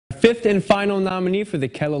fifth and final nominee for the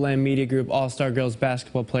Kettleland Media Group All-Star Girls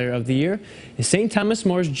Basketball Player of the Year is St. Thomas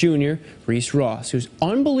More's junior, Reese Ross, whose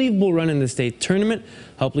unbelievable run in the state tournament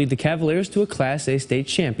helped lead the Cavaliers to a Class A state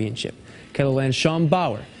championship. Kettleland's Sean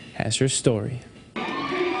Bauer has her story.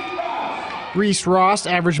 Reese Ross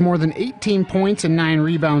averaged more than 18 points and 9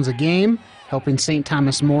 rebounds a game, helping St.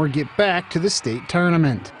 Thomas More get back to the state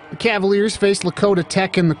tournament. The Cavaliers faced Lakota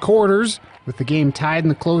Tech in the quarters. With the game tied in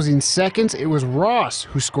the closing seconds, it was Ross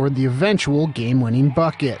who scored the eventual game-winning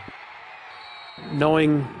bucket.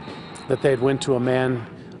 Knowing that they'd went to a man,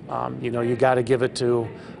 you got to give it to,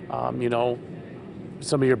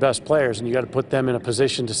 some of your best players, and you got to put them in a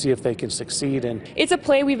position to see if they can succeed. And it's a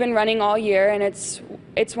play we've been running all year, and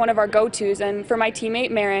it's one of our go-tos. And for my teammate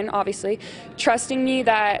Marin, obviously, trusting me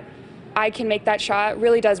that I can make that shot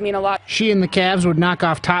really does mean a lot. She and the Cavs would knock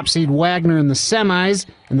off top seed Wagner in the semis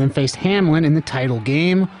and then faced Hamlin in the title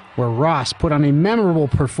game, where Ross put on a memorable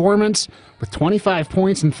performance with 25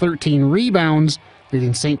 points and 13 rebounds,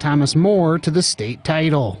 leading St. Thomas More to the state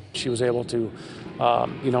title. She was able to,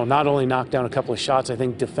 not only knock down a couple of shots, I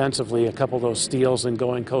think defensively a couple of those steals and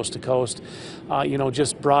going coast to coast,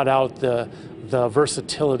 just brought out the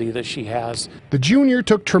versatility that she has. The junior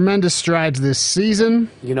took tremendous strides this season.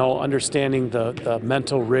 Understanding the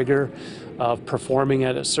mental rigor of performing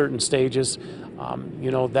at certain stages,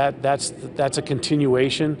 that's a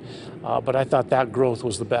continuation, but I thought that growth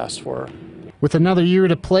was the best for her. With another year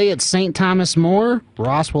to play at St. Thomas More,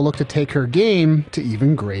 Ross will look to take her game to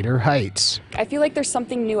even greater heights. I feel like there's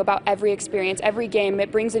something new about every experience, every game.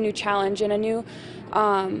 It brings a new challenge and a new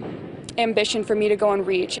ambition for me to go and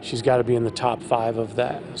reach. She's got to be in the top 5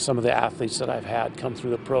 of some of the athletes that I've had come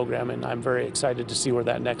through the program, and I'm very excited to see where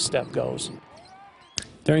that next step goes.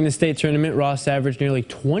 During the state tournament, Ross averaged nearly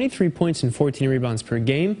 23 points and 14 rebounds per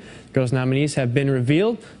game. Girls nominees have been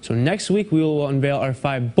revealed, so next week we will unveil our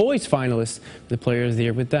 5 boys finalists for the Player of the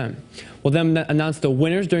Year with them. We'll then announce the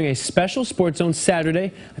winners during a special Sports Zone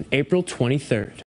Saturday on April 23rd.